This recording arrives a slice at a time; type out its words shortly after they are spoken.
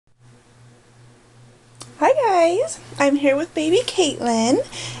Hi guys, I'm here with baby Kaitlyn,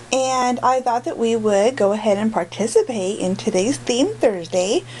 and I thought that we would go ahead and participate in today's Theme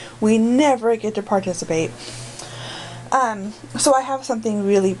Thursday. We never get to participate. So I have something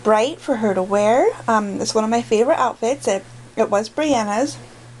really bright for her to wear. It's one of my favorite outfits. It was Brianna's,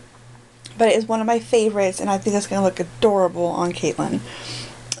 but it is one of my favorites, and I think it's going to look adorable on Kaitlyn.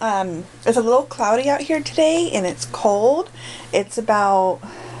 It's a little cloudy out here today, and it's cold. It's about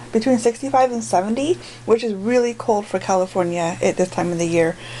between 65 and 70, which is really cold for California at this time of the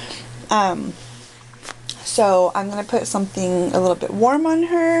year. So I'm going to put something a little bit warm on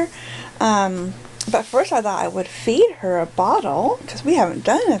her. But first I thought I would feed her a bottle, because we haven't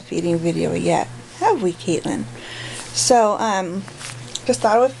done a feeding video yet, have we, Kaitlyn? So just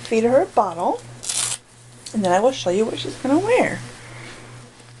thought I would feed her a bottle, and then I will show you what she's going to wear.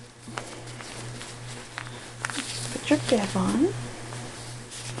 Put your bib on.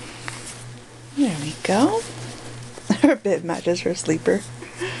 There we go. Her bib matches her sleeper.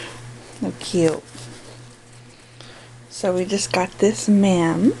 So cute. So we just got this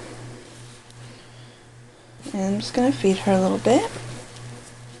ma'am. And I'm just going to feed her a little bit.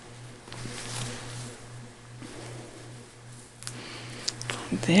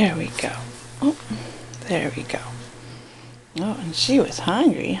 There we go. Oh, there we go. Oh, and she was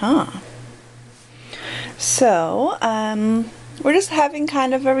hungry, huh? So, we're just having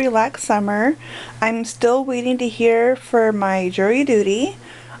kind of a relaxed summer. I'm still waiting to hear for my jury duty.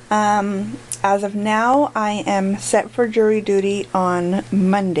 As of now, I am set for jury duty on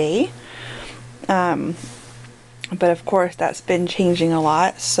Monday. But of course, that's been changing a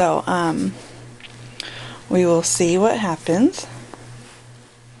lot. So, we will see what happens.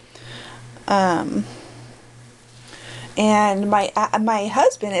 And my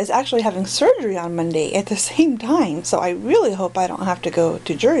husband is actually having surgery on Monday at the same time, so I really hope I don't have to go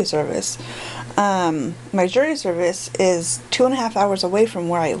to jury service. My jury service is 2.5 hours away from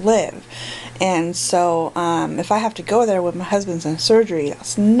where I live, and so if I have to go there when my husband's in surgery,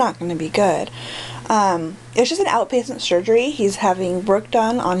 that's not going to be good. It's just an outpatient surgery. He's having work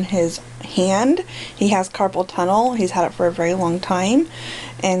done on his hand. He has carpal tunnel. He's had it for a very long time,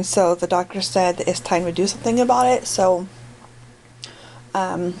 and so the doctor said that it's time to do something about it. So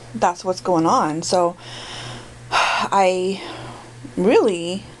that's what's going on. So I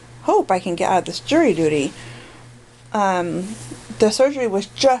really hope I can get out of this jury duty. The surgery was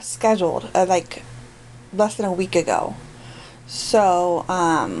just scheduled like less than a week ago. So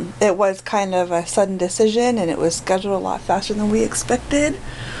it was kind of a sudden decision, and it was scheduled a lot faster than we expected.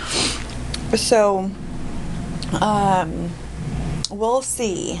 So we'll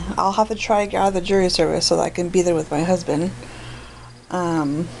see. I'll have to try to get out of the jury service so that I can be there with my husband.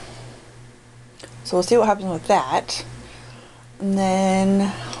 So we'll see what happens with that. And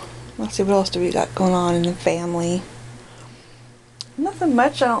then let's see, what else do we got going on in the family? Nothing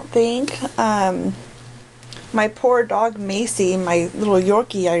much, I don't think. My poor dog Macy, my little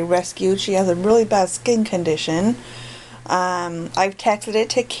Yorkie I rescued, she has a really bad skin condition. I've texted it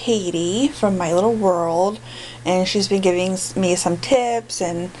to Katie from My Little World, and she's been giving me some tips,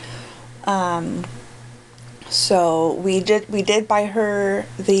 and so we did buy her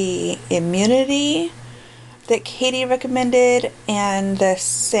the immunity that Katie recommended and the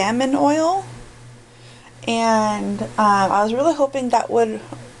salmon oil, and I was really hoping that would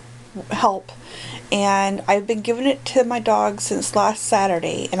help. And I've been giving it to my dog since last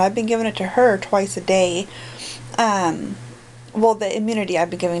Saturday, and I've been giving it to her twice a day. Well, the immunity I've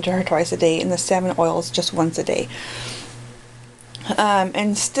been giving to her twice a day, and the salmon oil is just once a day.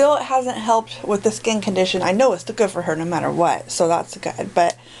 And still it hasn't helped with the skin condition. I know it's good for her no matter what, so that's good.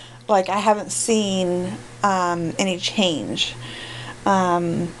 But like, I haven't seen any change.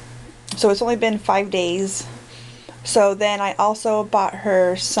 So it's only been 5 days. So then I also bought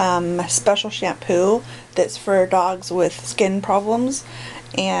her some special shampoo that's for dogs with skin problems,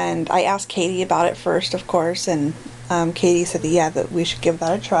 and I asked Katie about it first, of course, and Katie said that, yeah, that we should give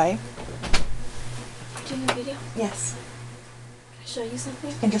that a try. Doing a video? Yes. Can I show you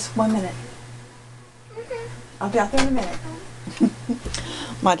something? In just 1 minute. Okay. I'll be out there in a minute.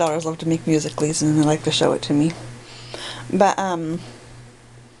 My daughters love to make musicals, and they like to show it to me. But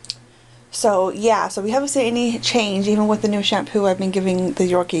so yeah, so we haven't seen any change. Even with the new shampoo I've been giving the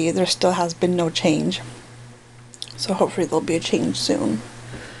Yorkie, there still has been no change. So hopefully there'll be a change soon.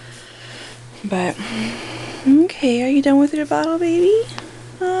 But okay, are you done with your bottle, baby?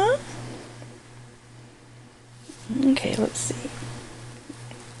 Huh? Okay, let's see.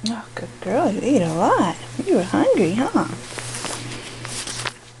 Oh, good girl, you ate a lot. You were hungry, huh?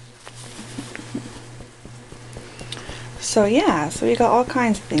 So yeah, so we got all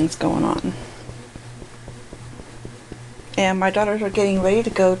kinds of things going on. And my daughters are getting ready to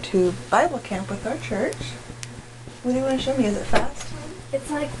go to Bible camp with our church. What do you want to show me? Is it fast?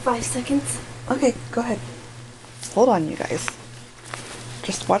 It's like 5 seconds. Okay, go ahead. Hold on, you guys.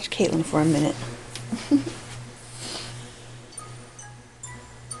 Just watch Kaitlyn for a minute.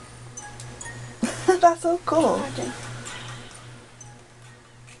 That's so cool. Imagine.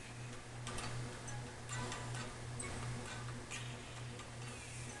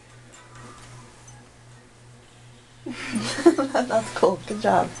 That's cool. Good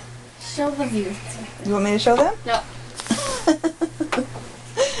job. Show the viewers. You want me to show them? No.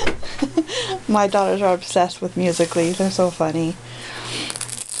 My daughters are obsessed with Musical.ly. They're so funny.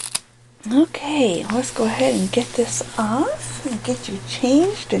 Okay, let's go ahead and get this off and get you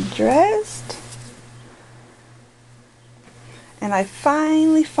changed and dressed. And I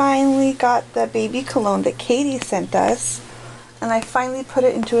finally got the baby cologne that Katie sent us. And I finally put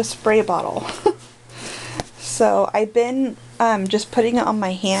it into a spray bottle. So I've been just putting it on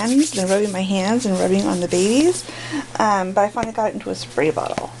my hands and rubbing my hands and rubbing on the babies. But I finally got it into a spray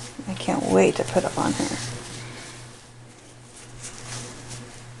bottle. I can't wait to put it on her.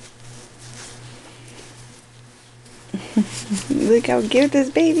 Look how cute this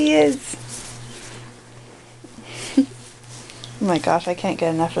baby is. Oh my gosh, I can't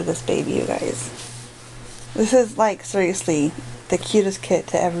get enough of this baby, you guys. This is like, seriously, the cutest kit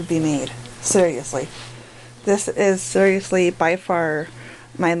to ever be made. Seriously. This is seriously by far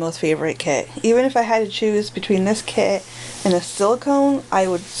my most favorite kit. Even if I had to choose between this kit and a silicone, I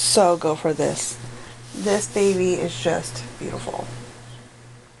would so go for this. This baby is just beautiful.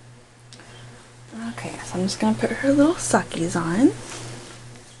 Okay, so I'm just going to put her little suckies on.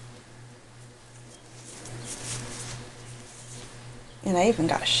 And I even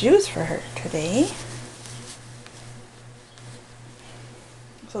got shoes for her today.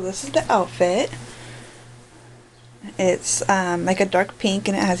 So this is the outfit. It's like a dark pink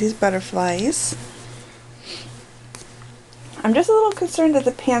and it has these butterflies. I'm just a little concerned that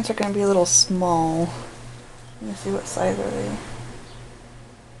the pants are going to be a little small. Let me see, what size are they?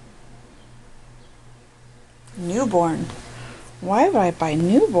 Newborn. Why would I buy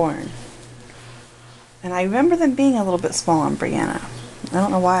newborn? And I remember them being a little bit small on Brianna. I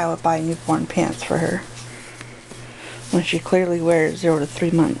don't know why I would buy newborn pants for her when she clearly wears 0 to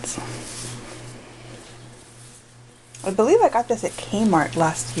 3 months. I believe I got this at Kmart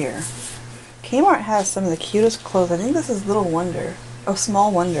last year. Kmart has some of the cutest clothes. I think this is Little Wonder. Oh,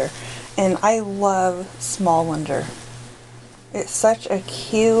 Small Wonder. And I love Small Wonder. It's such a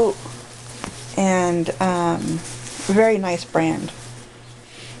cute and very nice brand.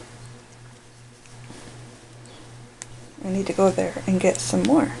 I need to go there and get some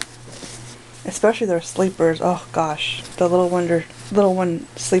more. Especially their sleepers. Oh gosh, the Little One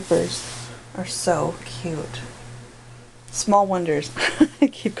sleepers are so cute. Small Wonders. I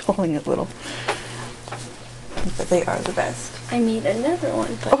keep calling it little. But they are the best. I made another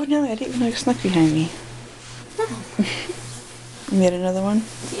one, but... Oh no, I didn't even know you snuck behind me. You made another one?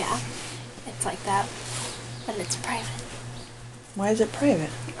 Yeah. It's like that. But it's private. Why is it private?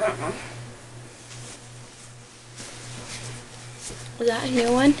 I don't know. Was that a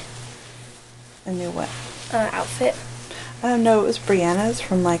new one? A new what? Outfit. No, it was Brianna's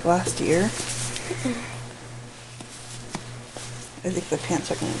from like last year. I think the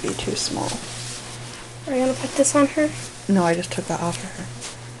pants are going to be too small. Are you going to put this on her? No, I just took that off of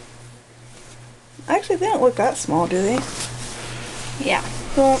her. Actually, they don't look that small, do they? Yeah.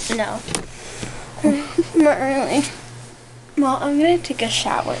 Well, no. Not really. Well, I'm going to take a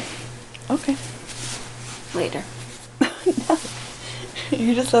shower. Okay. Later. No.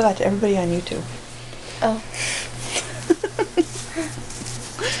 You just said that to everybody on YouTube. Oh.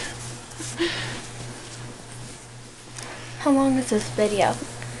 How long is this video?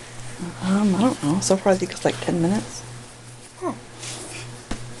 I don't know. So far I think it's like 10 minutes. Huh.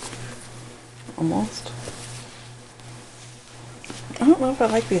 Almost. I don't know if I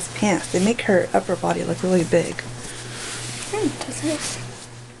like these pants. They make her upper body look really big. Does it?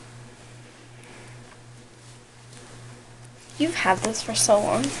 You've had this for so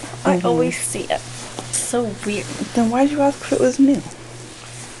long. I always see it. It's so weird. Then why did you ask if it was new?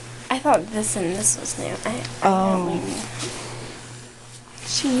 I thought this and this was new. I Oh.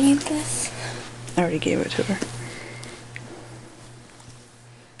 She need this? I already gave it to her.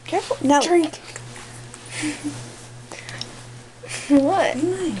 Careful. No. Drink. What?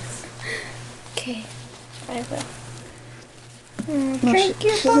 Nice. Okay, I will. No, Drink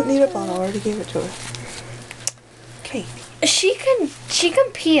your she doesn't need a bottle. I already gave it to her. Okay. She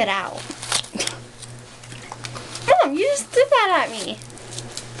can pee it out. Mom, you just did that at me.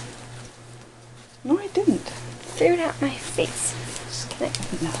 No, I didn't. stared at my face. Just kidding.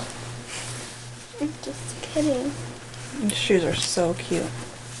 No. I'm just kidding. These shoes are so cute.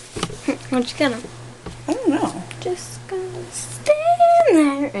 What you gonna? I don't know. Just gonna stand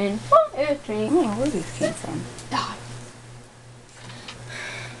there and watch I don't know where these came from.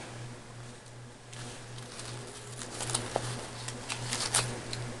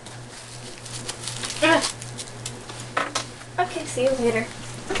 die. Okay, see you later.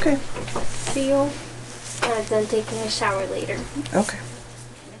 Okay. See you when I'm done taking a shower later. Okay.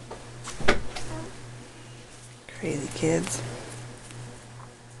 Crazy kids.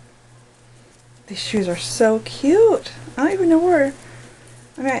 These shoes are so cute. I don't even know where.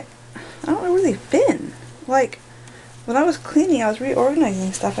 I mean, I don't know where they've been. Like, when I was cleaning, I was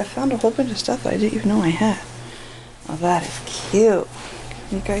reorganizing stuff. I found a whole bunch of stuff that I didn't even know I had. Oh, that is cute.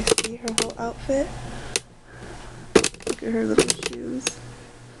 Can you guys see her whole outfit? Look at her little shoes.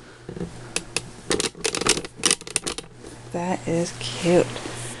 That is cute.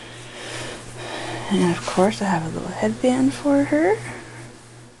 And of course I have a little headband for her.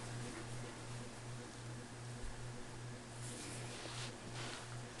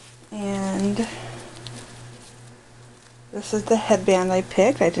 And this is the headband I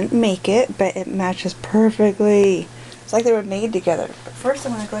picked. I didn't make it, but it matches perfectly. It's like they were made together. But first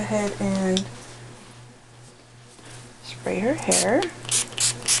I'm going to go ahead and spray her hair.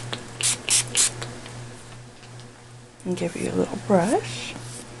 And give you a little brush.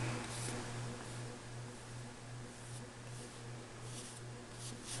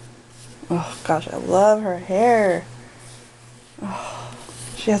 Oh gosh, I love her hair. Oh,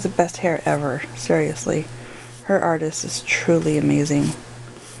 she has the best hair ever. Seriously. Her artist is truly amazing.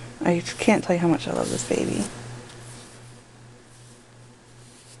 I just can't tell you how much I love this baby.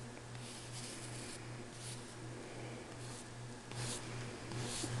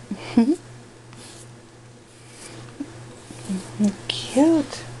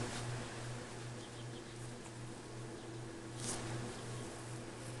 Cute.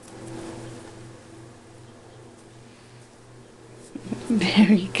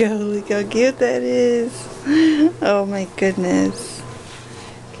 There you go. Look how cute that is. Oh my goodness.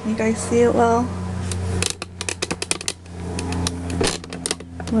 Can you guys see it well?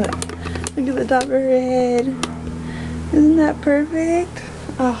 Look. Look at the top of her head. Isn't that perfect?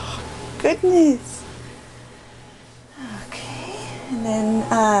 Oh goodness. Okay. And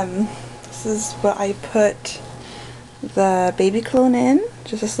then this is what I put the baby cologne in.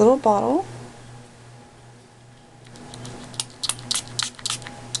 Just this little bottle.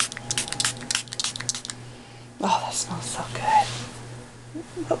 Oh, that smells so good.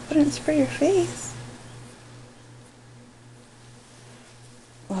 Hope I didn't spray your face.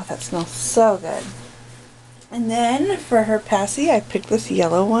 Oh, that smells so good. And then for her passy, I picked this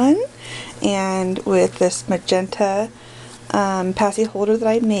yellow one. And with this magenta passy holder that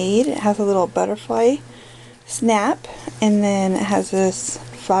I made, it has a little butterfly snap. And then it has this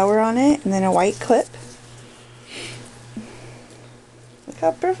flower on it. And then a white clip. Look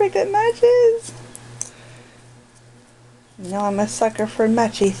how perfect it matches. You know I'm a sucker for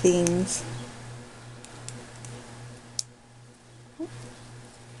matchy things. I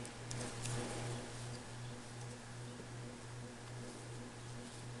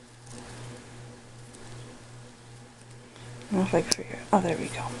don't know if I can figure it. Oh, there we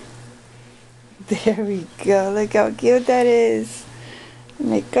go. There we go. Look how cute that is. Oh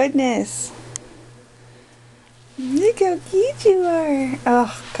my goodness. Look how cute you are.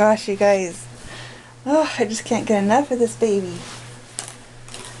 Oh gosh, you guys. Oh, I just can't get enough of this baby.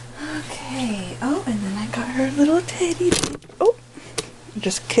 Okay. Oh, and then I got her little teddy bear. Oh, I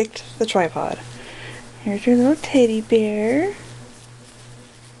just kicked the tripod. Here's your little teddy bear.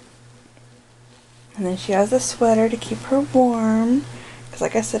 And then she has a sweater to keep her warm. Because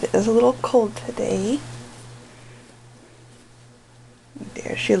like I said, it is a little cold today.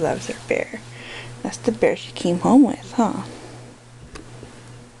 There, she loves her bear. That's the bear she came home with, huh?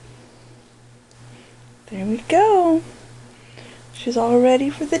 There we go. She's all ready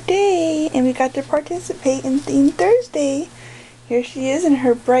for the day. And we got to participate in Theme Thursday. Here she is in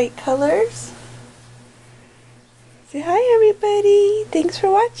her bright colors. Say hi, everybody. Thanks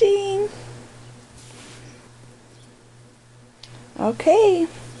for watching. Okay.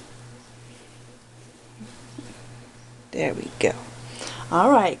 There we go.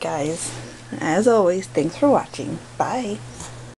 Alright, guys. As always, thanks for watching. Bye.